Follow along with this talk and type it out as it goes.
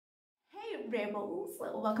Rebels,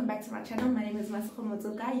 welcome back to my channel. My name is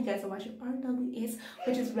Masego. You guys are watching RWS,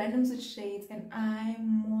 which is Randoms with Shades, and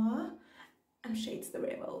I'm Shades the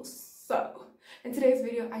Rebels. So in today's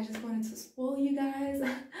video I just wanted to spoil you guys.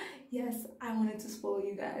 Yes, I wanted to spoil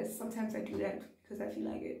you guys. Sometimes I do that because I feel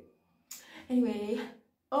like it. Anyway,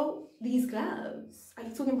 oh, these gloves. Are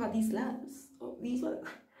you talking about these gloves? Oh, these ones,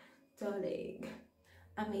 darling,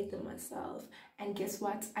 I made them myself, and guess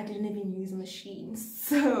what? I didn't even use machines.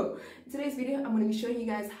 So in today's video I'm going to be showing you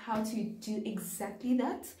guys how to do exactly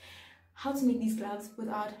that, how to make these gloves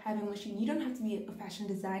without having a machine. You don't have to be a fashion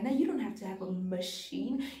designer, you don't have to have a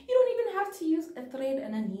machine, you don't even have to use a thread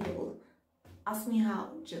and a needle. Ask me how,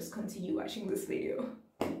 just continue watching this video.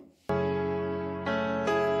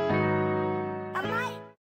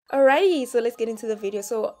 Alrighty, so let's get into the video.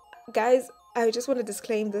 So guys, I just want to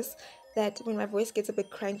disclaim this, that when my voice gets a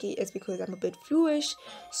bit cranky, it's because I'm a bit fluish.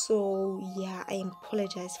 So yeah, I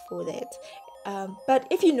apologize for that. But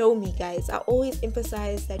if you know me, guys, I always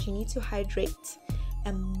emphasize that you need to hydrate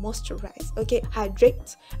and moisturize. Okay,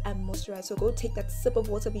 hydrate and moisturize. So go take that sip of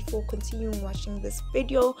water before continuing watching this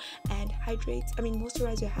video and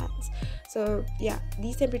moisturize your hands. So yeah,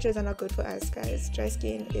 these temperatures are not good for us, guys. Dry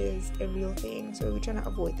skin is a real thing, so we're trying to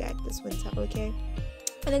avoid that this winter. Okay.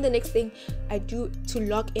 And then the next thing I do to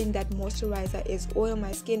lock in that moisturizer is oil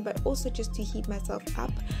my skin, but also just to heat myself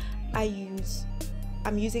up.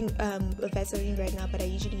 I'm using a Vaseline right now, but I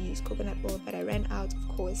usually use coconut oil, but I ran out, of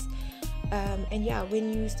course. And yeah,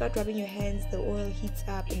 when you start rubbing your hands, the oil heats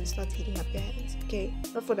up and you start heating up your hands. Okay,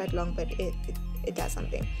 not for that long, but it does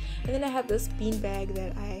something. And then I have this bean bag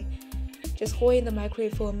that I just hold in the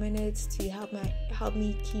microwave for a minute to help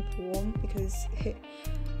me keep warm, because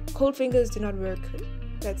cold fingers do not work.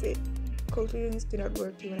 That's it. Cold fingers do not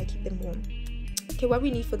work. You want to keep them warm. Okay, what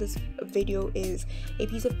we need for this video is a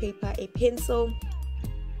piece of paper, a pencil,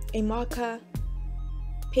 a marker,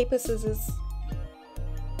 paper, scissors,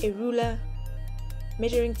 a ruler,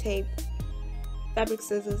 measuring tape, fabric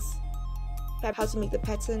scissors, how to make the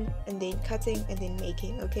pattern, and then cutting and then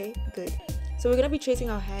making. Okay, good. So we're going to be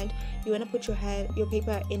tracing our hand. You want to put your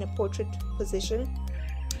paper in a portrait position,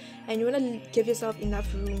 and you want to give yourself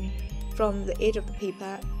enough room from the edge of the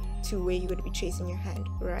paper to where you're going to be tracing your hand,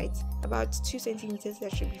 right? About 2 centimeters,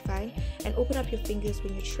 that should be fine. And open up your fingers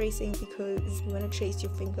when you're tracing, because you want to trace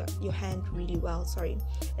your hand really well. Sorry.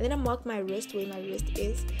 And then I mark my wrist, where my wrist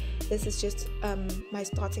is. This is just my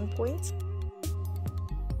starting point.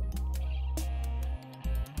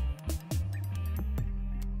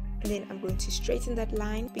 And then I'm going to straighten that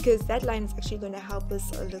line, because that line is actually going to help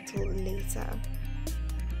us a little later.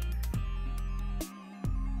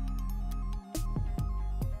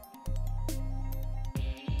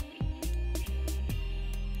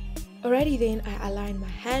 Alrighty, then I align my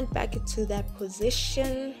hand back into that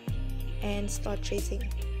position and start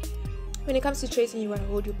tracing. When it comes to tracing, you want to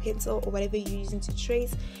hold your pencil or whatever you're using to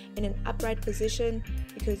trace in an upright position,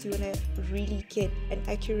 because you want to really get an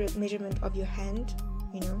accurate measurement of your hand,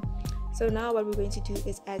 you know. So now what we're going to do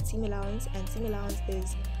is add seam allowance, and seam allowance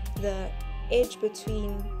is the space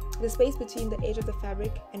between the edge of the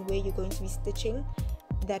fabric and where you're going to be stitching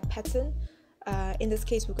that pattern. In this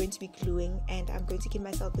case, we're going to be gluing, and I'm going to give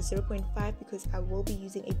myself a 0.5 because I will be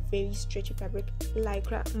using a very stretchy fabric,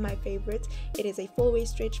 Lycra, my favorite. It is a 4-way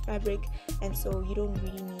stretch fabric, and so you don't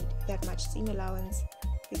really need that much seam allowance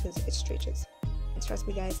because it stretches. And trust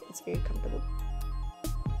me, guys, it's very comfortable.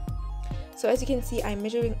 So as you can see, I'm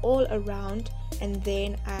measuring all around, and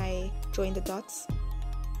then I join the dots.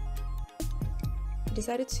 I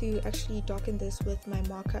decided to actually darken this with my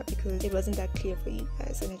marker because it wasn't that clear for you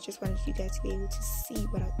guys, and I just wanted you guys to be able to see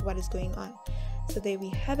what is going on. So there we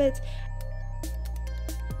have it.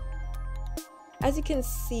 As you can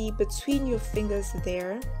see, between your fingers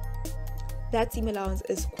there, that seam allowance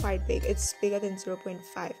is quite big. It's bigger than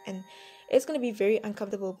 0.5, and it's going to be very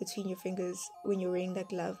uncomfortable between your fingers when you're wearing that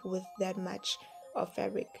glove with that much of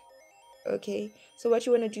fabric. Okay, so what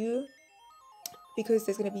you want to do, because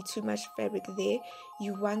there's going to be too much fabric there,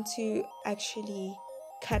 you want to actually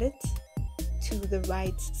cut it to the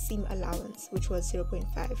right seam allowance, which was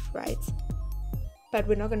 0.5, right? But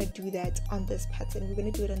we're not going to do that on this pattern. We're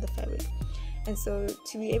going to do it on the fabric. And so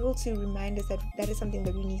to be able to remind us that that is something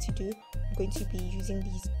that we need to do, I'm going to be using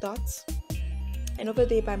these dots. And over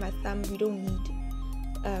there by my thumb, we don't need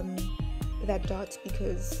that dot,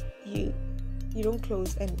 because you don't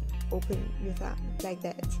close and open your thumb like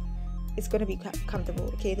that. It's going to be comfortable.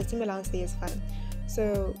 Okay, the seam allowance there is fine.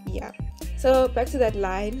 So yeah, so back to that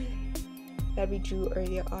line that we drew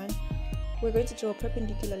earlier on. We're going to draw a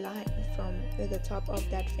perpendicular line from the top of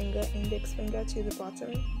that finger, index finger, to the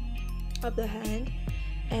bottom of the hand,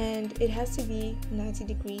 and it has to be 90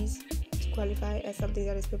 degrees to qualify as something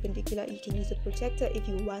that is perpendicular. You can use a protector if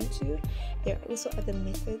you want to. There are also other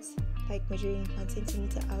methods like measuring 1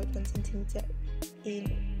 centimeter out, 1 centimeter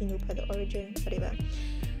in, you know, by the origin, whatever.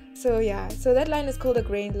 So yeah, so that line is called a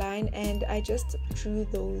grain line, and I just drew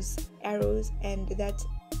those arrows, and that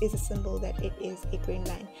is a symbol that it is a grain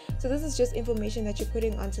line. So this is just information that you're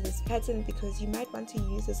putting onto this pattern because you might want to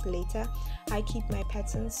use this later. I keep my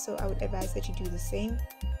patterns, so I would advise that you do the same.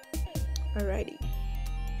 Alrighty.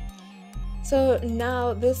 So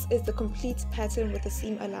now this is the complete pattern with the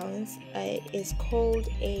seam allowance. It is called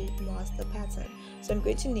a master pattern. So I'm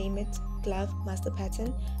going to name it glove master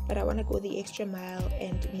pattern, but I want to go the extra mile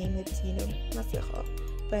and name it, you know, Masego.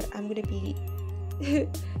 But I'm going to be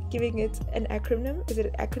giving it an acronym. Is it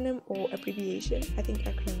an acronym or abbreviation? I think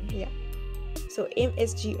acronym, yeah. So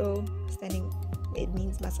MSGO standing, it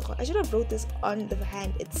means Masego. I should have wrote this on the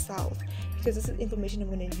hand itself because this is information I'm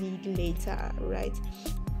going to need later, right?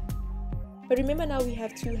 But remember, now we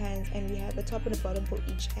have 2 hands and we have a top and a bottom for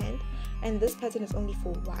each hand, and this pattern is only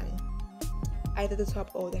for one, either the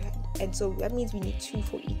top or the hand, and so that means we need 2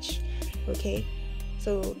 for each. Okay,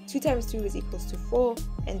 so 2 times 2 is equals to 4,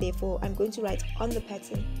 and therefore I'm going to write on the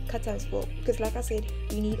pattern cut times 4, because like I said,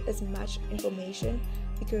 we need as much information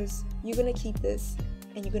because you're going to keep this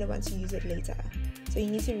and you're going to want to use it later, so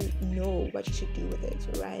you need to know what you should do with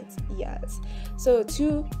it, right? Yes. So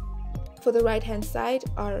 2 for the right hand side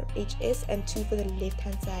are HS and 2 for the left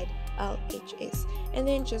hand side LHS, and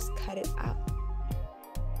then just cut it up.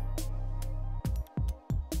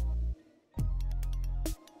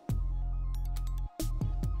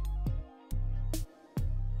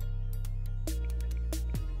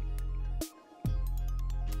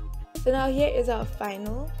 So now here is our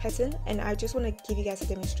final pattern, and I just want to give you guys a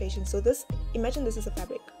demonstration. So this, imagine this is a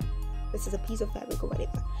fabric, this is a piece of fabric or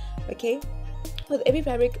whatever. Okay, with every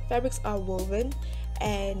fabrics are woven,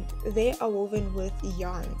 and they are woven with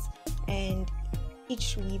yarns, and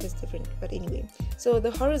each weave is different, but anyway, so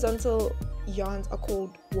the horizontal yarns are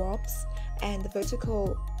called warps and the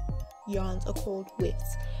vertical yarns are called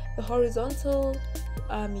wefts. The horizontal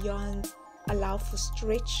yarns allow for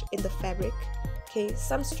stretch in the fabric, okay,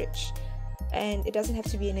 some stretch, and it doesn't have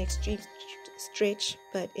to be an extreme stretch,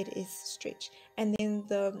 but it is stretch. And then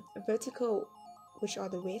the vertical, which are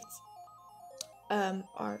the wefts,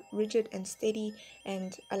 are rigid and steady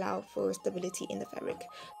and allow for stability in the fabric.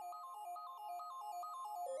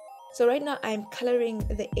 So right now I'm coloring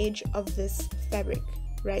the edge of this fabric,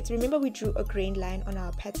 right? Remember, we drew a grain line on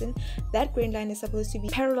our pattern. That grain line is supposed to be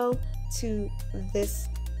parallel to this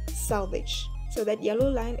selvage. So that yellow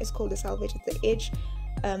line is called the selvage. It's the edge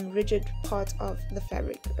rigid part of the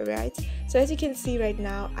fabric, right? So as you can see right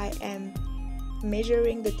now, I am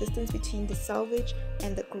measuring the distance between the selvage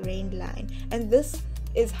and the grain line, and this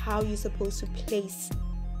is how you're supposed to place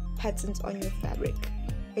patterns on your fabric,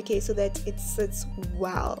 okay, so that it sits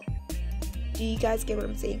well. Do you guys get what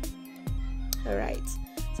I'm saying? All right,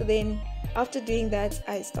 so then after doing that,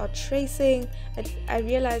 I start tracing, and I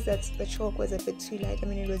realized that the chalk was a bit too light. I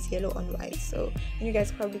mean, it was yellow on white, so, and you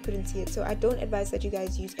guys probably couldn't see it, so I don't advise that you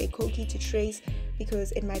guys use a koki to trace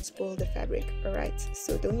because it might spoil the fabric. All right,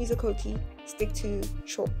 so don't use a koki, stick to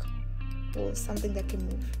chalk or something that can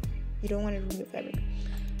move. You don't want to ruin your fabric.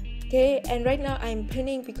 Okay, and right now I'm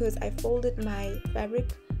pinning because I folded my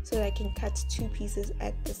fabric so that I can cut 2 pieces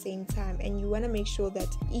at the same time, and you want to make sure that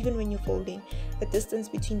even when you're folding, the distance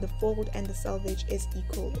between the fold and the selvage is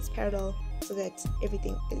equal, it's parallel, so that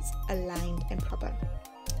everything is aligned and proper.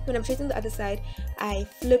 When I'm tracing the other side, I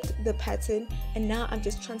flipped the pattern, and now I'm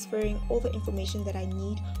just transferring all the information that I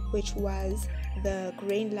need, which was the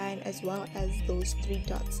grain line as well as those 3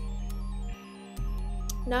 dots.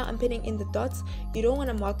 Now I'm pinning in the dots. You don't want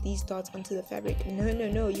to mark these dots onto the fabric. No,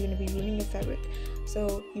 you're going to be ruining your fabric.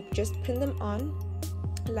 So you just pin them on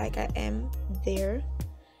like I am there.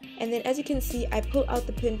 And then as you can see, I pull out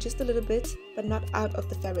the pin just a little bit, but not out of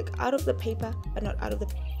the fabric. Out of the paper, but not out of the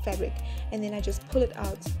fabric. And then I just pull it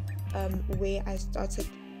out where I started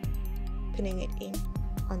pinning it in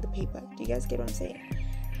on the paper. Do you guys get what I'm saying?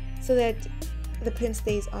 So that the pin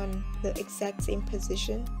stays on the exact same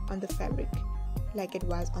position on the fabric like it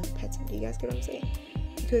was on the pattern. Do you guys get what I'm saying?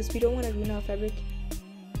 Because we don't want to ruin our fabric.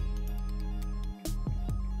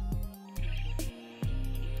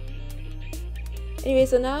 Anyway,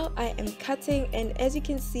 so now I am cutting, and as you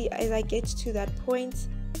can see, as I get to that point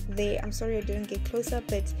there, I'm sorry I didn't get closer,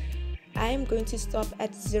 but I am going to stop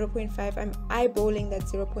at 0.5. I'm eyeballing that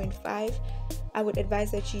 0.5. I would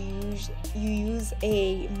advise that you use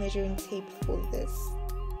a measuring tape for this.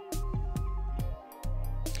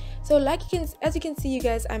 So So as you can see, you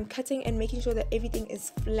guys, I'm cutting and making sure that everything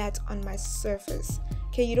is flat on my surface.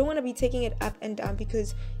 Okay, you don't want to be taking it up and down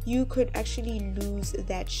because you could actually lose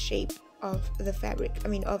that shape of the fabric, I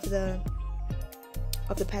mean of the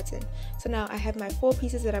pattern. So now I have my 4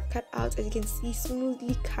 pieces that I've cut out, as you can see,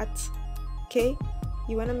 smoothly cut. Okay,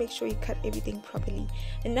 you want to make sure you cut everything properly.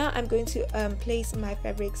 And now I'm going to place my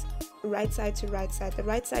fabrics right side to right side, the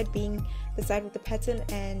right side being the side with the pattern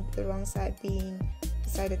and the wrong side being the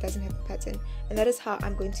side that doesn't have the pattern. And that is how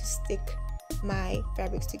I'm going to stick my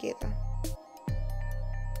fabrics together,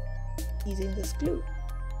 using this glue.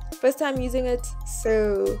 First time using it,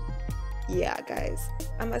 so yeah guys,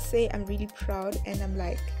 I must say I'm really proud, and I'm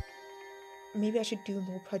like, maybe I should do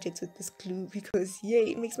more projects with this glue because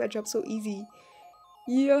yay, it makes my job so easy.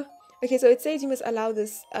 Yeah. Okay, so it says you must allow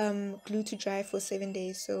this glue to dry for 7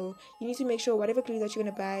 days, so you need to make sure whatever glue that you're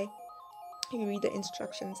gonna buy, you read the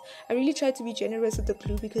instructions. I really tried to be generous with the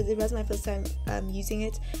glue because it was my first time using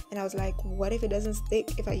it, and I was like, what if it doesn't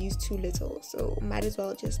stick if I use too little? So might as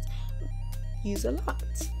well just use a lot.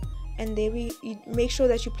 And there you make sure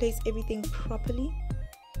that you place everything properly.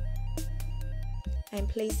 I'm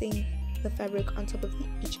placing the fabric on top of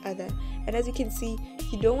each other, and as you can see,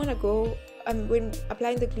 you don't want to go when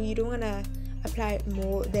applying the glue, you don't want to apply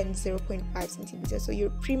more than 0.5 centimeters. So you're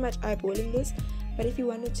pretty much eyeballing this, but if you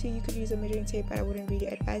wanted to, you could use a measuring tape, but I wouldn't really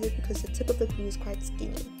advise it because the tip of the glue is quite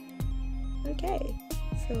skinny. Okay,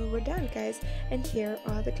 so we're done guys, and here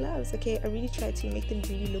are the gloves. Okay, I really tried to make them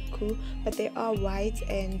really look cool, but they are white,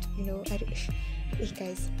 and you know,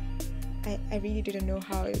 guys, I really didn't know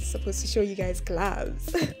how I was supposed to show you guys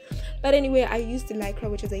gloves. But anyway, I used the lycra,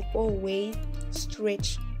 which is a 4-way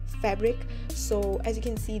stretch fabric. So as you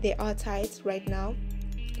can see, they are tight right now,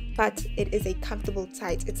 but it is a comfortable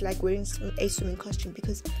tight. It's like wearing a swimming costume,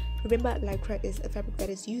 because remember, lycra is a fabric that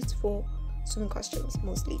is used for swimming costumes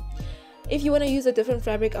mostly. If you want to use a different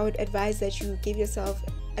fabric, I would advise that you give yourself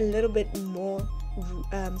a little bit more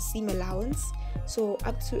seam allowance, so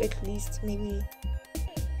up to at least maybe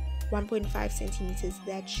 1.5 centimeters,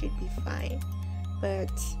 that should be fine.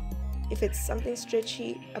 But if it's something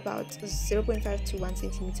stretchy, about 0.5 to 1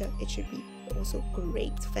 centimeter, it should be also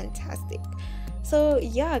great, fantastic. So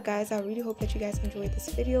yeah guys, I really hope that you guys enjoyed this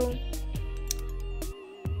video.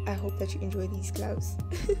 I hope that you enjoy these gloves.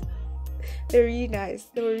 They're really nice.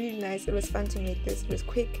 They were really nice. It was fun to make this. It was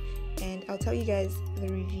quick, and I'll tell you guys the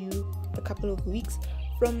review a couple of weeks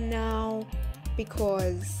from now,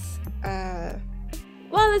 because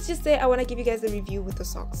well, let's just say I want to give you guys the review with the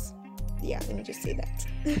socks. Yeah, let me just say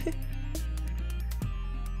that.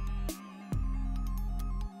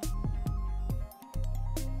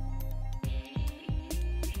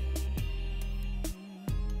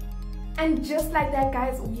 And just like that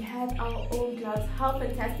guys, we have our own gloves. How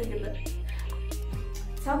fantastic is it?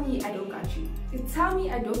 Tell me I don't got you. Tell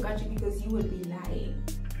me I don't got you, because you would be lying.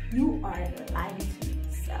 You are lying to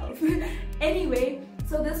yourself. Anyway,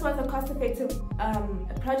 so this was a cost-effective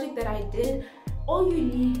project that I did. All you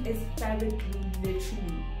need is fabric glue,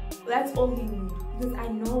 literally. That's all you need, because I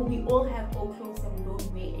know we all have old clothes that we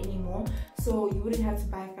don't wear anymore, so you wouldn't have to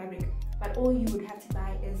buy fabric. But all you would have to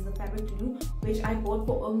buy is the fabric glue, which I bought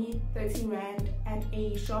for only 30 Rand at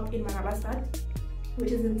a shop in Marabastad,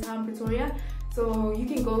 which is in town, Pretoria. So you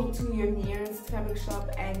can go to your nearest fabric shop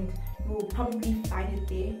and you will probably find it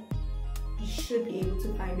there. You should be able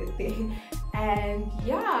to find it there. And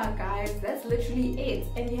yeah guys, that's literally it.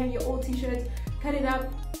 And you have your old t-shirt, cut it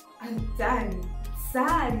up, and done,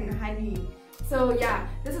 honey. So yeah,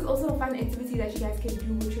 this is also a fun activity that you guys can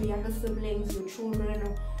do with your younger siblings, your children,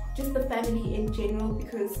 or just the family in general,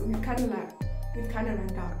 because we've kind of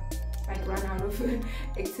run out of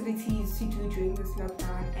activities to do during this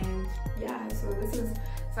lockdown. And yeah, so this is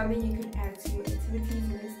something you could add to your activities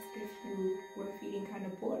list if you were feeling kind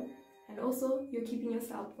of bored, and also you're keeping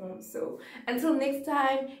yourself warm. So until next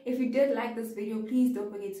time, if you did like this video, please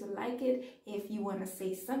don't forget to like it. If you want to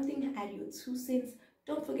say something, add your 2 cents,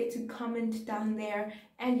 don't forget to comment down there.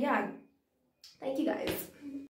 And yeah, thank you guys.